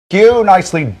You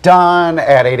nicely done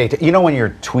at 8:18. You know when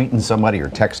you're tweeting somebody or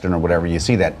texting or whatever, you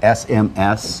see that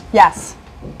SMS? Yes.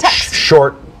 Text.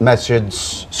 Short message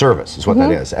service is what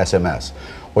that is, SMS.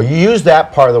 Well, you use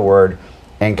that part of the word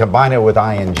and combine it with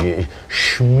ing.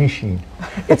 Smishing.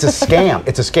 It's a scam.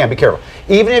 It's a scam. Be careful.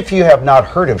 Even if you have not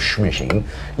heard of smishing,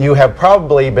 you have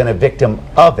probably been a victim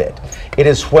of it. It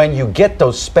is when you get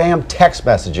those spam text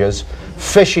messages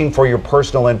phishing for your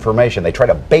personal information. They try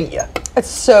to bait you. It's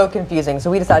so confusing, so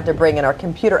we decided to bring in our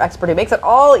computer expert who makes it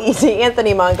all easy,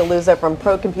 Anthony Mongeluzo from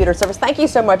Pro Computer Service. Thank you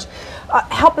so much.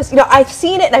 Help us. You know, I've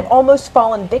seen it and I've almost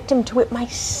fallen victim to it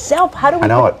myself. How do we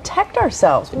protect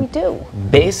ourselves? What do we do?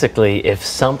 Basically, if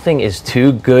something is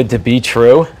too good to be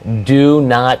true, do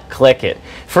not click it.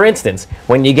 For instance,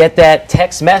 when you get that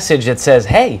text message that says,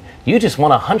 hey, you just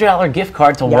won a $100 gift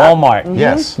card to Walmart.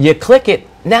 Yes. You click it.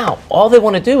 Now, all they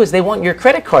want to do is they want your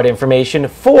credit card information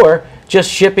for just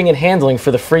shipping and handling for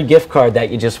the free gift card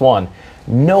that you just won.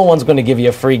 No one's going to give you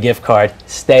a free gift card.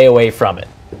 Stay away from it.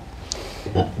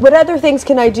 What other things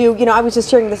can I do? You know, I was just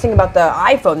hearing this thing about the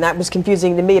iPhone. That was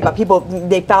confusing to me about people.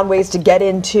 They found ways to get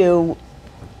into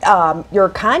your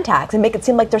contacts and make it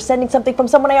seem like they're sending something from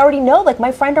someone I already know, like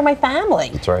my friend or my family.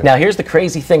 That's right. Now, here's the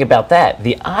crazy thing about that.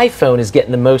 The iPhone is getting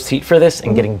the most heat for this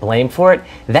and getting blamed for it.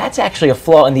 That's actually a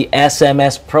flaw in the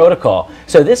SMS protocol.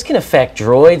 So this can affect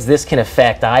Droids, this can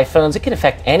affect iPhones, it can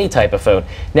affect any type of phone.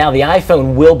 Now, the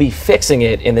iPhone will be fixing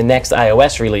it in the next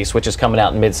iOS release, which is coming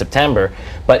out in mid-September,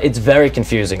 but it's very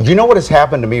confusing. Do you know what has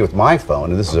happened to me with my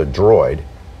phone? And this is a Droid,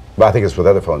 but I think it's with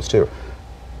other phones too.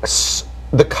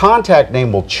 The contact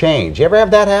name will change. You ever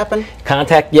have that happen?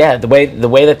 Contact, yeah, the way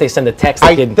that they send the text,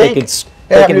 I was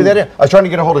trying to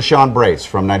get a hold of Sean Brace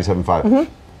from 97.5.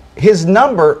 His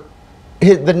number,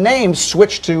 the name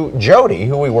switched to Jody,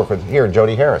 who we work with here,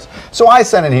 Jody Harris. So I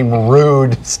sent him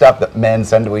rude stuff that men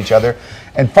send to each other.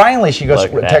 And finally she goes,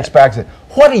 text back and said,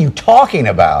 what are you talking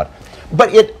about?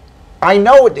 But I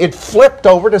know it flipped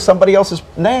over to somebody else's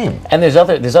name. And there's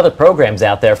other programs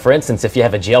out there. For instance, if you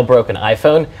have a jailbroken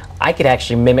iPhone, I could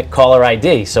actually mimic caller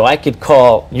ID. So I could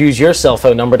use your cell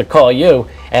phone number to call you,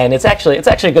 and it's actually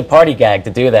a good party gag to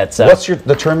do that. So what's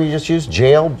the term you just used?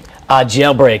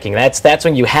 Jailbreaking. That's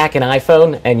when you hack an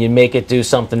iPhone and you make it do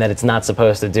something that it's not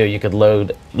supposed to do. You could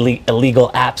load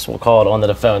illegal apps, we'll call it, onto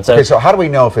the phone. So, okay, so how do we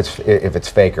know if it's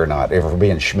fake or not, if we're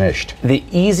being schmished? The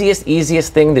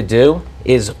easiest thing to do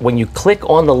is when you click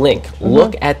on the link,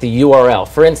 look at the URL.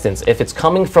 For instance, if it's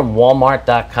coming from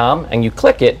Walmart.com and you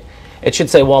click it, it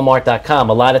should say Walmart.com.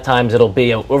 A lot of times it'll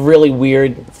be a really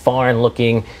weird,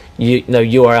 foreign-looking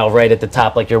URL right at the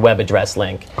top, like your web address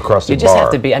link. Across the bar. You just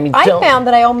have to be, I found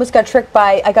that I almost got tricked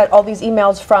by, I got all these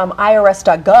emails from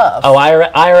irs.gov. Oh,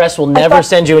 IRS will never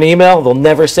send you an email. They'll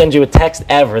never send you a text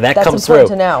ever. That comes through. That's important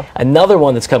to know. Another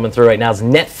one that's coming through right now is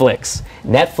Netflix.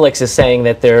 Netflix is saying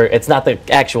that it's not the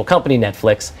actual company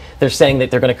Netflix. They're saying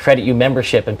that they're going to credit you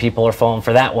membership, and people are falling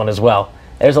for that one as well.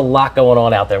 There's a lot going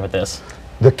on out there with this.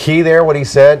 The key there, what he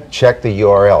said, check the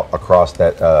URL across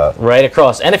that. Right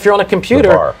across. And if you're on a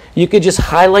computer, you could just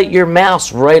highlight your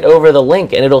mouse right over the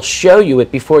link and it'll show you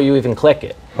it before you even click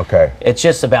it. Okay. It's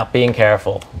just about being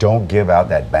careful. Don't give out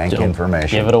that bank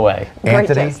information. Give it away.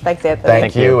 Anthony, thanks, Anthony.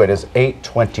 Thank you. It is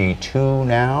 8:22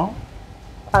 now.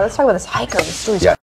 Let's talk about this hiker. The story's